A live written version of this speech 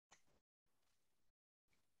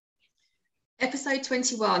Episode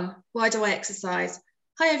 21, Why Do I Exercise?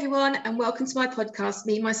 Hi everyone, and welcome to my podcast,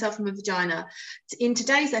 Me, Myself and My Vagina. In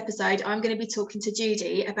today's episode, I'm going to be talking to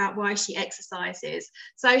Judy about why she exercises.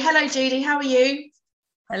 So hello Judy, how are you?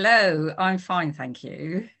 Hello, I'm fine, thank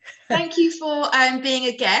you. Thank you for being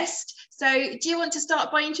a guest. So do you want to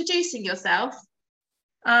start by introducing yourself?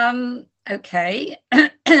 Okay.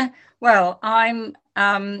 Well, I'm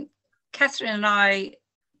Catherine and I,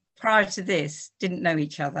 prior to this, didn't know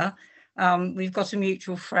each other. We've got a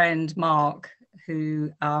mutual friend, Mark,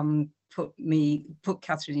 who put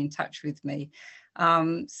Catherine in touch with me.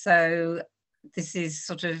 So this is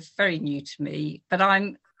sort of very new to me, but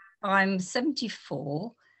I'm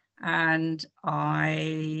 74 and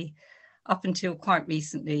I, up until quite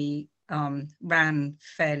recently, ran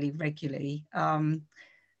fairly regularly. And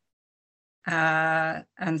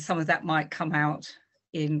some of that might come out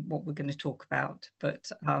in what we're going to talk about.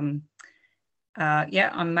 But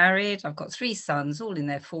yeah, I'm married. I've got 3 sons, all in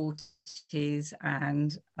their 40s,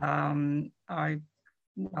 and I'm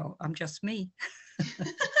just me.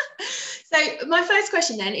 So my first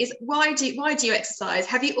question then is why do you exercise?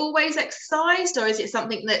 Have you always exercised, or is it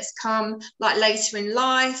something that's come like later in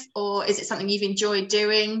life, or is it something you've enjoyed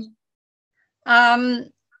doing? Well,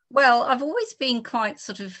 I've always been quite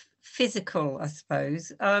sort of physical, I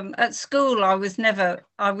suppose. At school, I was never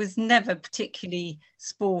particularly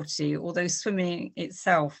sporty, although swimming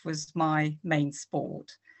itself was my main sport.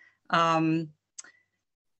 And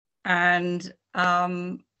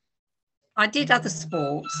I did other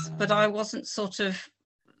sports, but I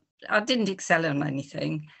didn't excel in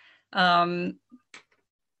anything. When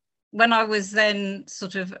I was then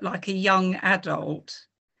sort of like a young adult,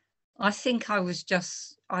 I think I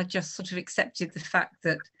just sort of accepted the fact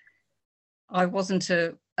that I wasn't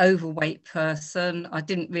an overweight person. I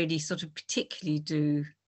didn't really sort of particularly do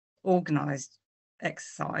organised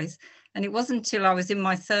exercise. And it wasn't until I was in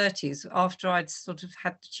my 30s, after I'd sort of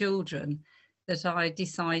had the children, that I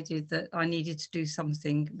decided that I needed to do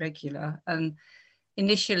something regular. And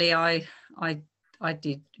initially I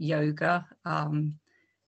did yoga, and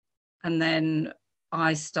then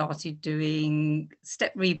I started doing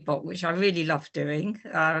step Reebok, which I really love doing.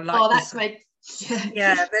 That's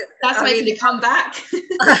making a comeback.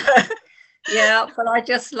 Yeah, but I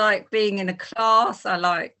just like being in a class. I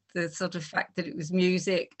like the sort of fact that it was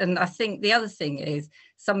music. And I think the other thing is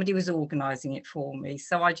somebody was organising it for me.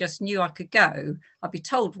 So I just knew I could go. I'd be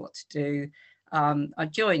told what to do.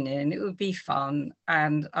 I'd join in. It would be fun.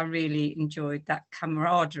 And I really enjoyed that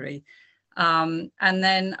camaraderie. And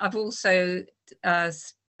then I've also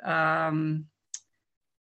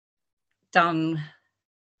done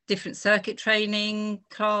different circuit training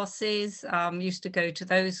classes, used to go to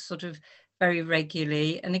those sort of very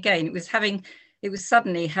regularly. And again, it was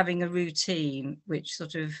suddenly having a routine which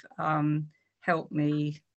sort of helped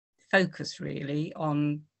me focus really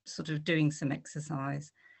on sort of doing some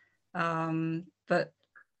exercise. But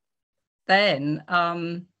then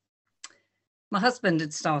my husband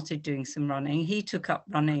had started doing some running. He took up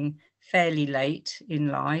running fairly late in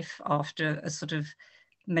life after a sort of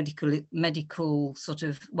medical sort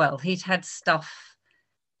of, well, he'd had stuff,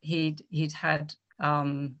 he'd had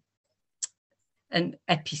an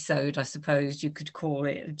episode, I suppose you could call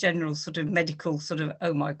it, a general sort of medical sort of,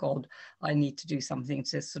 oh my God, I need to do something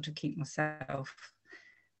to sort of keep myself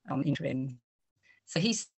in trim. So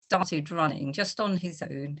he started running just on his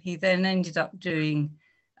own. He then ended up doing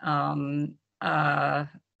a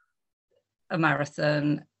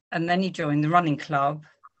marathon, and then he joined the running club,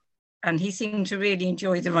 and he seemed to really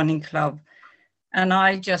enjoy the running club. And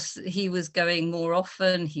he was going more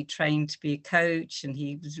often. He trained to be a coach and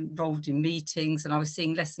he was involved in meetings, and I was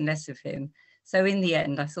seeing less and less of him. So in the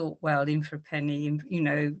end, I thought, well, in for a penny, you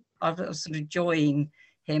know, I was sort of join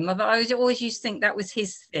him. But I always used to think that was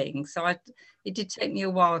his thing. So it did take me a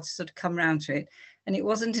while to sort of come around to it. And it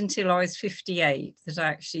wasn't until I was 58 that I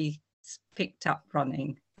actually picked up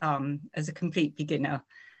running as a complete beginner.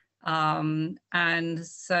 And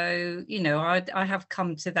so, you know, I have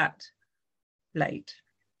come to that late.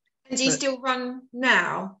 And do you still run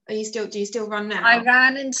now? Do you still run now? I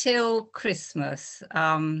ran until Christmas,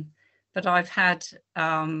 but I've had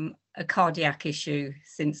a cardiac issue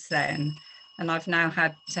since then, and I've now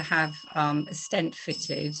had to have a stent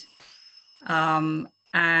fitted, and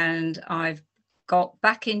I've got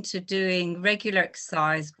back into doing regular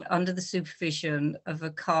exercise under the supervision of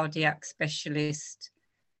a cardiac specialist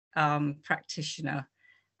practitioner,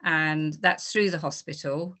 and that's through the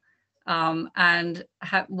hospital. And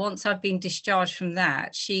once I've been discharged from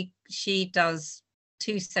that, she does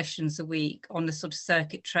 2 sessions a week on the sort of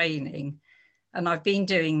circuit training, And I've been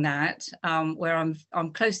doing that, where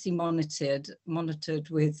I'm closely monitored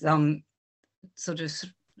with sort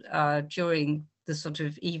of during the sort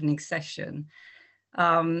of evening session.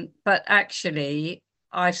 But actually,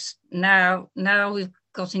 now we've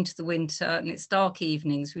got into the winter and it's dark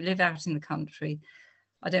evenings. We live out in the country.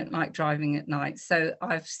 I don't like driving at night. So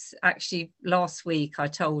I've actually, last week, I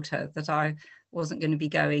told her that I wasn't going to be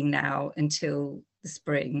going now until the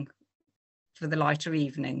spring for the lighter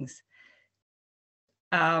evenings.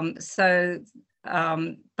 But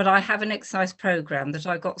I have an exercise program that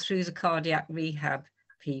I got through the cardiac rehab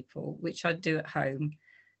people, which I do at home,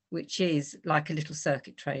 which is like a little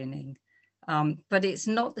circuit training. But it's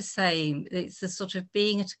not the same. It's the sort of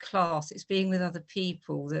being at a class, it's being with other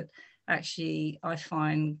people that actually I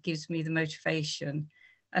find gives me the motivation,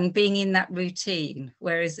 and being in that routine.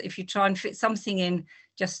 Whereas if you try and fit something in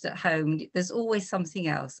just at home, there's always something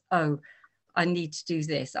else. Oh, I need to do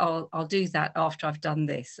this. I'll do that after I've done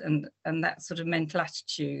this. And that sort of mental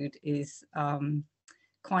attitude is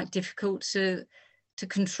quite difficult to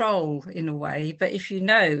control in a way. But if you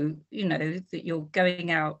know that you're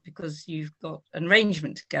going out because you've got an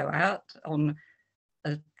arrangement to go out on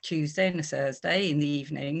a Tuesday and a Thursday in the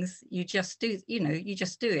evenings, you just do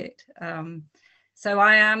it. So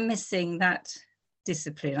I am missing that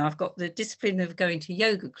discipline. I've got the discipline of going to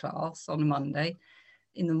yoga class on a Monday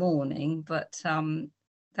in the morning, but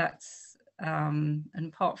that's and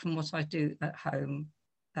apart from what I do at home,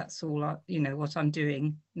 that's all what I'm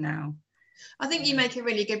doing now. I think you make a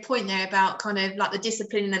really good point there about kind of like the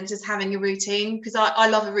discipline and just having a routine, because I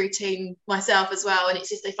love a routine myself as well. And it's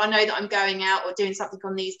just, if I know that I'm going out or doing something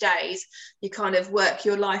on these days, you kind of work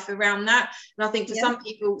your life around that. And I think for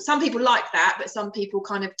some people like that, but some people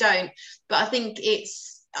kind of don't. But I think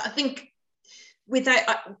with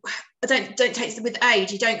that, I don't take it with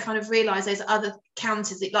age, you don't kind of realise there's other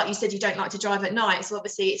counters. Like you said, you don't like to drive at night, so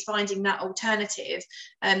obviously it's finding that alternative.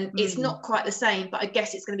 It's not quite the same, but I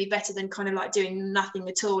guess it's going to be better than kind of like doing nothing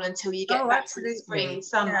at all until you get back to the spring,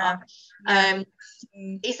 summer.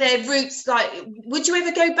 Is there routes, like, would you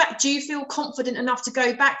ever go back? Do you feel confident enough to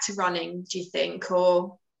go back to running, do you think?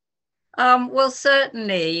 Or well,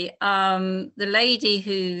 certainly the lady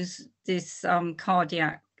who's this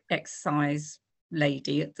cardiac exercise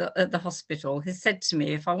lady at the hospital has said to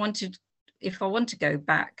me, if I want to go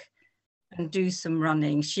back and do some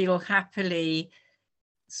running, she'll happily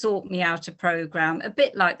sort me out a program, a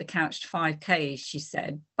bit like the Couch to 5K, she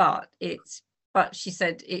said, but she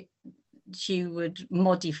said she would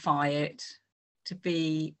modify it to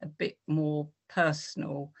be a bit more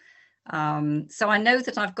personal. So I know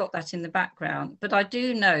that I've got that in the background, but I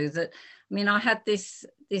do know that, I mean, I had this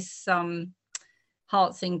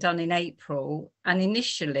heart thing done in April, and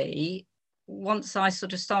initially, once I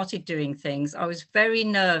sort of started doing things, I was very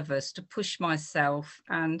nervous to push myself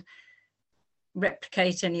and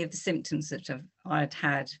replicate any of the symptoms that I'd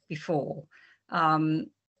had before.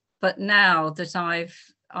 But now that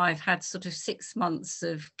I've had sort of 6 months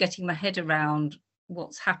of getting my head around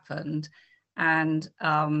what's happened, and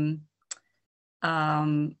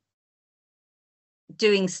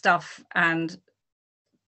doing stuff, and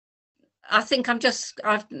I think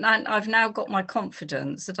I've now got my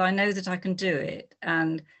confidence that I know that I can do it,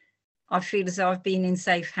 and I feel as though I've been in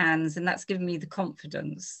safe hands, and that's given me the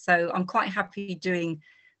confidence. So I'm quite happy doing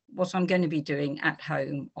what I'm going to be doing at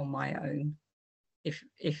home on my own, if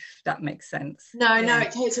that makes sense. No, I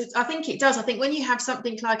think it does. I think when you have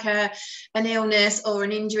something like an illness or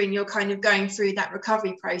an injury and you're kind of going through that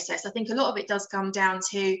recovery process, I think a lot of it does come down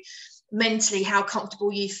to mentally how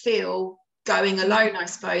comfortable you feel going alone, I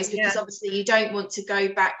suppose, because obviously you don't want to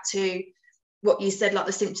go back to what you said, like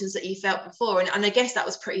the symptoms that you felt before, and I guess that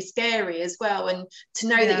was pretty scary as well. And to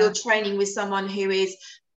know that you're training with someone who is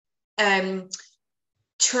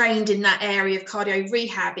trained in that area of cardio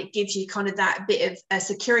rehab, it gives you kind of that bit of a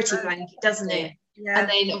security blanket, doesn't it? And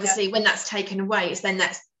then obviously when that's taken away, it's then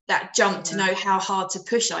that jump to know how hard to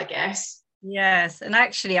push, I guess. Yes, and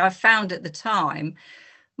actually I found at the time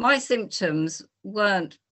my symptoms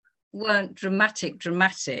weren't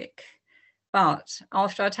dramatic, but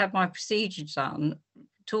after I'd had my procedure done,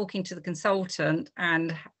 talking to the consultant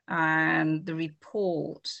and the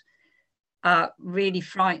report really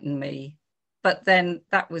frightened me. But then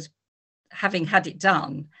that was having had it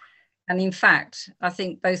done. And in fact, I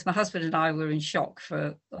think both my husband and I were in shock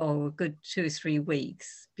for a good 2 or 3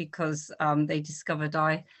 weeks, because they discovered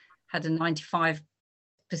I had a 95%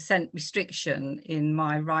 restriction in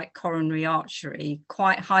my right coronary artery,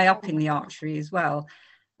 quite high up in the artery as well.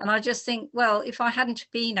 And I just think, well, if I hadn't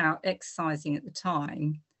been out exercising at the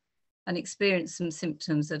time and experienced some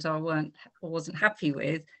symptoms that I wasn't happy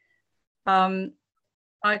with,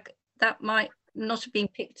 that might not have been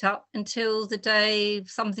picked up until the day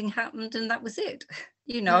something happened, and that was it.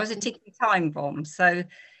 I was a ticking time bomb. So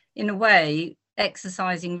in a way,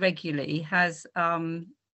 exercising regularly has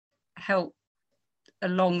helped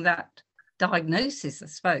along that diagnosis, I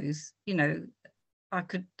suppose.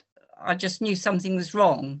 I just knew something was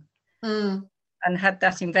wrong, and had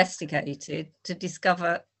that investigated to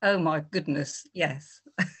discover, oh my goodness, yes,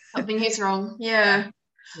 something is wrong. Yeah.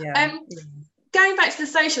 Going back to the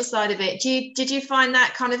social side of it, did you find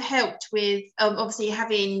that kind of helped with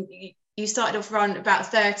obviously you started off around about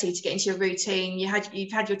 30 to get into your routine.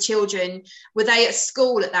 You've had your children. Were they at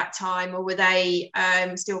school at that time, or were they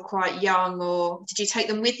still quite young, or did you take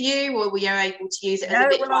them with you, or were you able to use it as a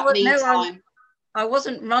bit like me time? I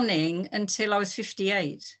wasn't running until I was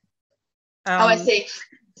 58. I see.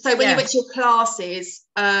 So when you went to your classes,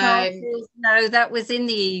 no, that was in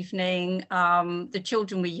the evening. The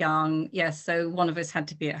children were young, yes, so one of us had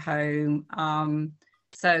to be at home.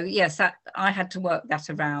 So yes, I had to work that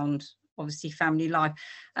around, obviously, family life.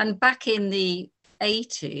 And back in the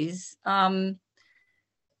 80s,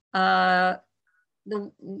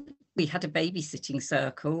 we had a babysitting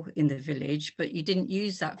circle in the village, but you didn't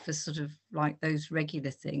use that for sort of like those regular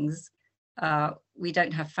things. We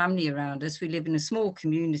don't have family around us. We live in a small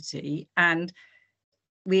community, and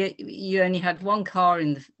you only had one car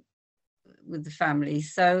with the family.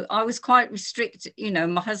 So I was quite restricted.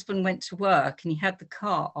 My husband went to work and he had the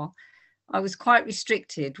car. I was quite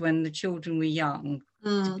restricted when the children were young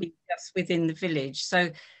to be just within the village.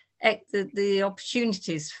 So the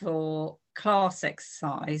opportunities for class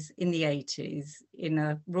exercise in the 80s in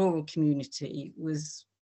a rural community was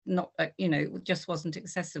not, it just wasn't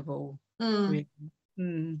accessible. Really.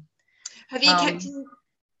 Have you kept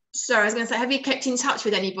sorry, I was going to say, have you kept in touch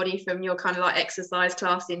with anybody from your kind of like exercise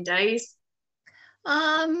classing days?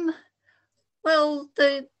 Well,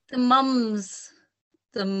 the mums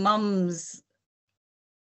that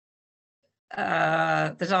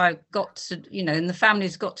I got to, and the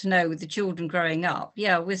families got to know with the children growing up,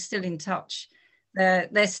 yeah, we're still in touch.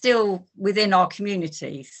 They're still within our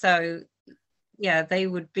community. So yeah, they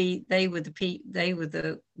were the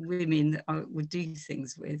women that I would do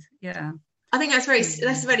things with. Yeah. I think that's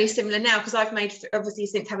very similar now, because I've made, obviously,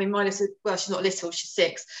 since having my little, well, she's not little, she's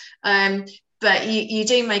 6, but you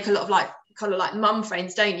do make a lot of kind of like mum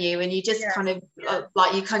friends, don't you? And you just kind of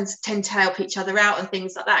you kind of tend to help each other out and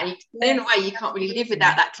things like that. And in a way, you can't really live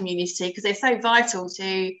without that community, because they're so vital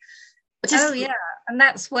to. And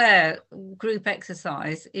that's where group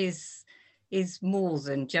exercise is more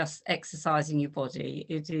than just exercising your body.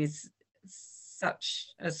 It is such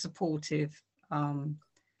a supportive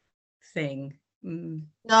thing. No,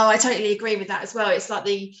 I totally agree with that as well. It's like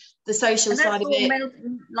the social side of it,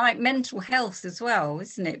 like mental health as well,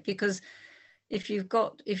 isn't it? Because if you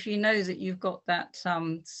know that you've got that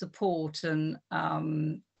support and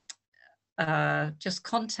just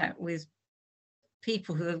contact with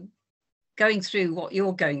people who are going through what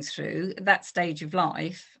you're going through at that stage of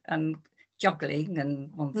life, and juggling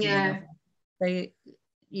and one thing and another,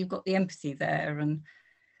 you've got the empathy there. And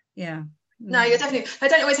no, you're definitely, they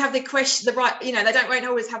don't always have the right, they won't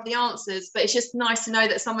always have the answers, but it's just nice to know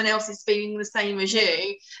that someone else is feeling the same as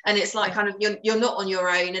you, and it's like kind of you're not on your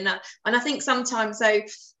own. And I think sometimes, so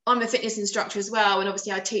I'm a fitness instructor as well, and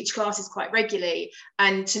obviously I teach classes quite regularly,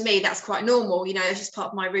 and to me that's quite normal, it's just part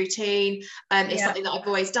of my routine. It's something that I've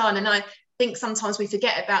always done, and I think sometimes we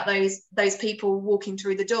forget about those people walking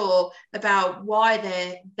through the door, about why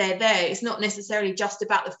they're there. It's not necessarily just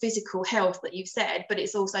about the physical health that you've said, but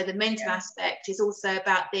it's also the mental aspect. It's also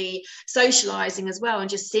about the socializing as well, and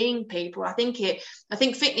just seeing people. I think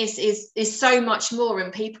fitness is so much more,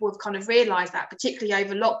 and people have kind of realized that, particularly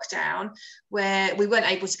over lockdown, where we weren't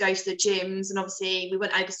able to go to the gyms, and obviously we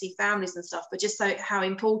weren't able to see families and stuff, but just so how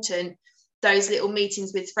important those little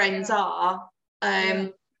meetings with friends are.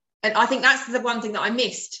 And I think that's the one thing that I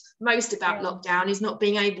missed most about lockdown, is not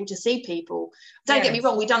being able to see people. Don't get me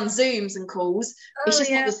wrong, we've done Zooms and calls. It's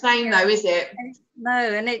just not the same though, is it? No,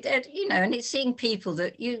 and and it's seeing people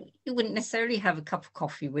that you wouldn't necessarily have a cup of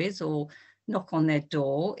coffee with or knock on their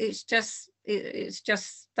door. It's just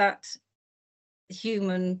that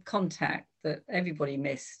human contact that everybody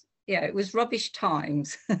missed. Yeah, it was rubbish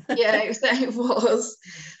times. It was.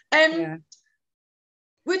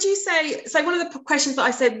 Would you say, so one of the questions that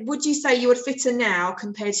I said, would you say you are fitter now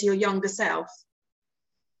compared to your younger self?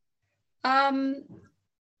 I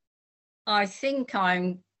think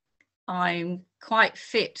I'm quite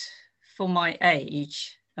fit for my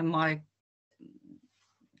age and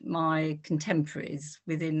my contemporaries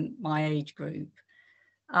within my age group.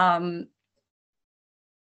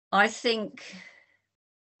 I think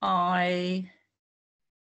I've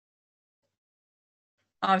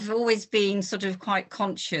always been sort of quite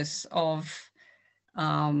conscious of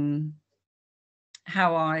how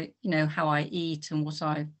I eat and what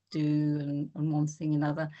I do and one thing and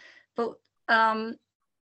another. But I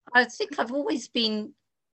think I've always been,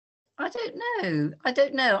 I don't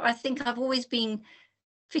know. I think I've always been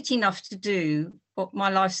fit enough to do what my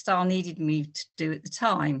lifestyle needed me to do at the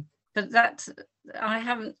time. But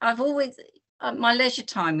I've always, my leisure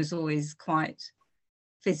time was always quite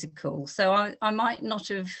physical. So I might not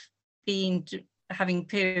have been having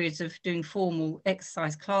periods of doing formal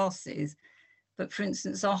exercise classes, but for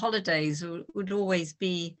instance, our holidays would always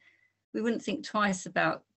be, we wouldn't think twice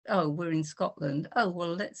about, oh, we're in Scotland. Oh,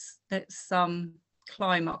 well, let's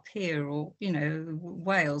climb up here, or,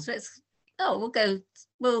 Wales. We'll go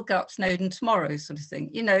up Snowdon tomorrow, sort of thing.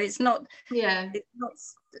 It's not,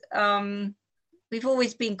 we've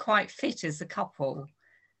always been quite fit as a couple,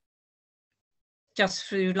 just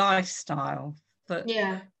through lifestyle. But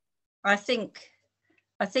I think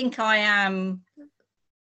I am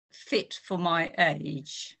fit for my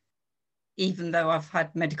age, even though I've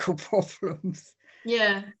had medical problems.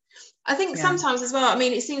 I think sometimes as well, I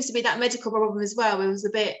mean, it seems to be that medical problem as well. It was a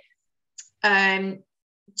bit, do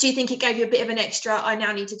you think it gave you a bit of an extra, I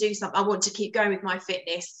now need to do something, I want to keep going with my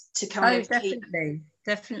fitness to kind of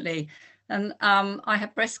definitely. And I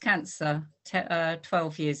had breast cancer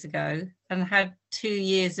 12 years ago and had 2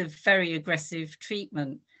 years of very aggressive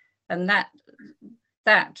treatment, and that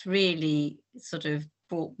really sort of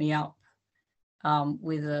brought me up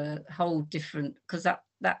with a whole different, because that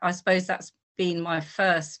I suppose that's been my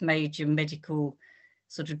first major medical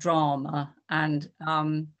sort of drama, and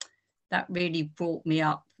that really brought me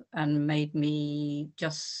up and made me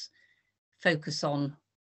just focus on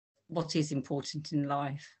what is important in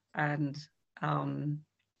life, and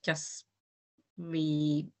just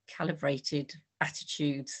recalibrated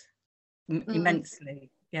attitudes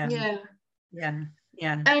immensely.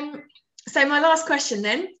 So my last question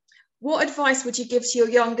then, what advice would you give to your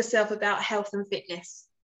younger self about health and fitness?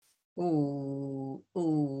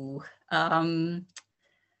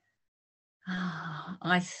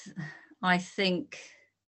 I think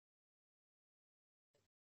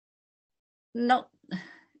not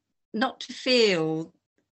to feel,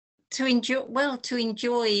 to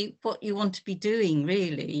enjoy what you want to be doing,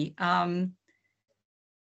 really.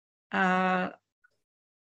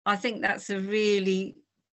 I think that's a really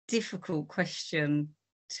difficult question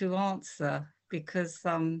to answer, because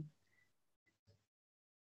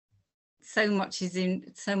so much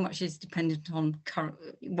is dependent on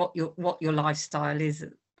what your lifestyle is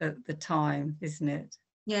at the time, isn't it?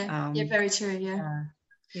 Very true.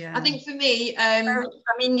 Yeah. I think for me, I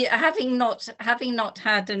mean, having not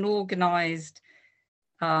had an organized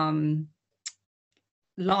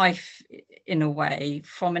life in a way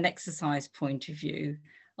from an exercise point of view,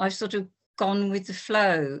 I've sort of gone with the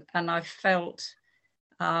flow, and I've felt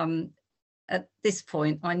at this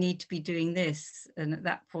point I need to be doing this, and at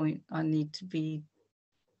that point I need to be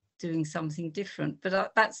doing something different.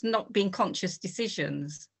 But that's not been conscious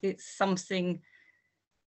decisions. It's something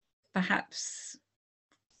perhaps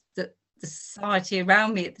that the society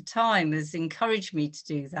around me at the time has encouraged me to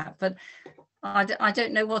do that. But I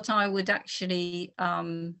don't know what I would actually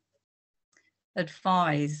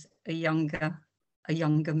advise a younger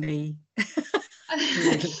me.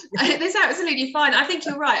 That's absolutely fine. I think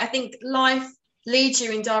you're right. I think life leads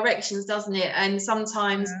you in directions, doesn't it? And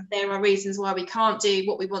sometimes there are reasons why we can't do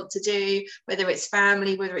what we want to do, whether it's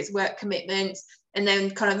family, whether it's work commitments, and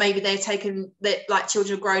then kind of maybe they're taken, that like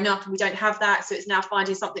children have grown up and we don't have that, so it's now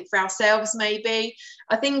finding something for ourselves maybe.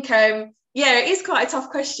 I think it is quite a tough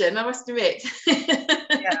question, I must admit.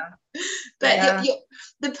 But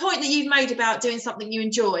the point that you've made about doing something you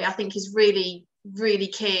enjoy, I think, is really, really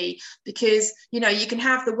key, because you can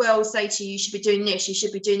have the world say to you, you should be doing this, you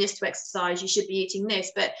should be doing this to exercise, you should be eating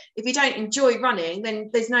this, but if you don't enjoy running, then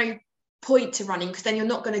there's no point to running, because then you're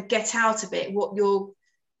not going to get out of it what you're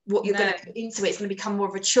going to put into it. It's going to become more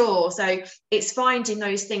of a chore. So it's finding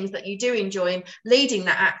those things that you do enjoy, and leading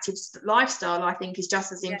that active lifestyle, I think, is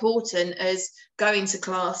just as important as going to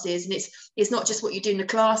classes. And it's not just what you do in the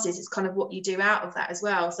classes, it's kind of what you do out of that as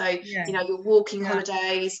well. So your walking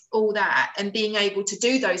holidays, all that, and being able to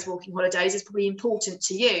do those walking holidays is probably important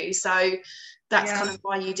to you. So that's kind of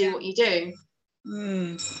why you do what you do.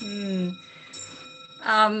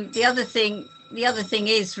 The other thing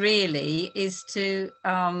is to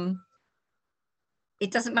it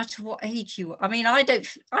doesn't matter what age you are. I mean, I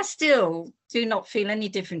still do not feel any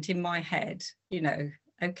different in my head,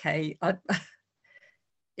 okay. I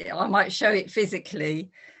might show it physically,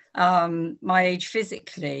 my age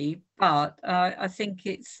physically, but I think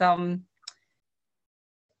it's the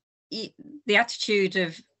attitude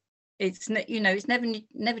of it's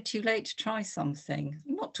never too late to try something.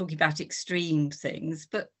 I'm not talking about extreme things,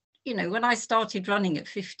 but when I started running at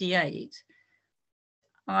 58,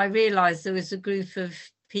 I realised there was a group of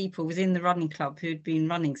people within the running club who'd been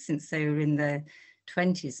running since they were in their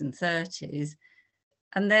 20s and 30s,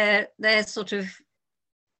 and they're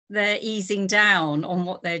easing down on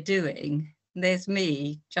what they're doing. There's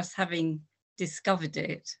me just having discovered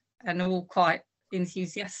it and all quite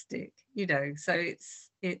enthusiastic, so it's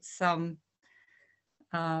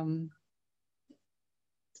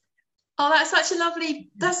Oh, that's such a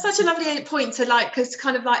lovely point to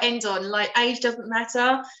kind of end on. Age doesn't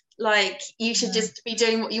matter. You should just be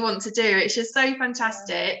doing what you want to do. It's just so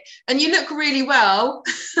fantastic, and you look really well.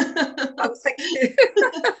 Oh, thank you.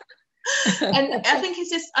 And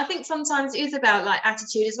I think sometimes it is about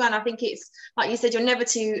attitude as well. And I think it's like you said, you're never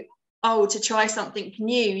too old to try something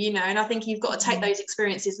new, and I think you've got to take those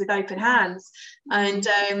experiences with open hands and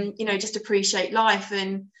just appreciate life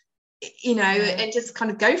and and just kind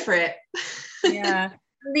of go for it. Yeah.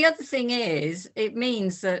 The other thing is, it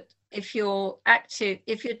means that if you're active,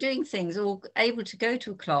 if you're doing things or able to go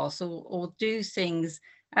to a class or do things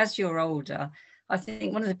as you're older, I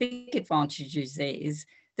think one of the big advantages is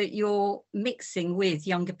that you're mixing with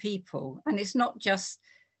younger people, and it's not just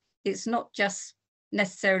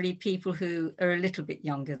necessarily people who are a little bit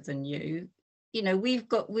younger than you.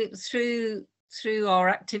 Through our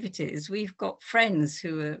activities, we've got friends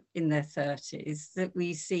who are in their 30s that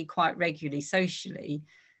we see quite regularly socially,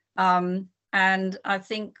 and I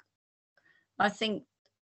think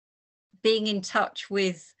being in touch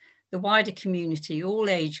with the wider community, all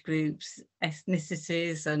age groups,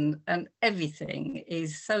 ethnicities, and everything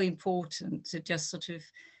is so important to just sort of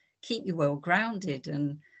keep you well grounded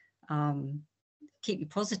and keep you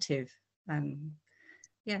positive.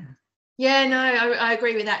 Yeah, no, I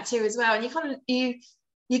agree with that too as well. And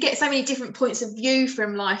you get so many different points of view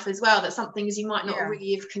from life as well, that some things you might not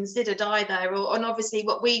really have considered either. And obviously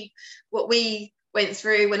what we went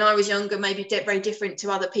through when I was younger maybe very different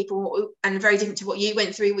to other people, and very different to what you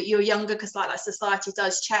went through when you were younger, because society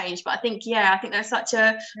does change. But I think that's such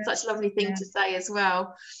a lovely thing to say as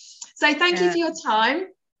well. So thank you for your time.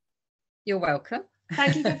 You're welcome.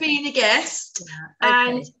 Thank you for being a guest.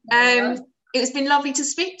 Okay. And it's been lovely to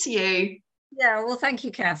speak to you. Yeah, well, thank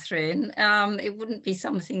you, Catherine. It wouldn't be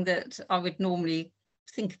something that I would normally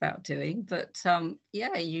think about doing, but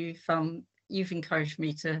you've encouraged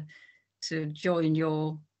me to join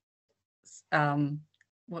your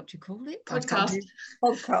what do you call it? Podcast.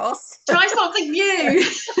 Try something new.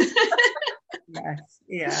 Yes,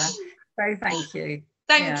 yeah. So thank you.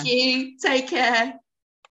 Thank you. Take care.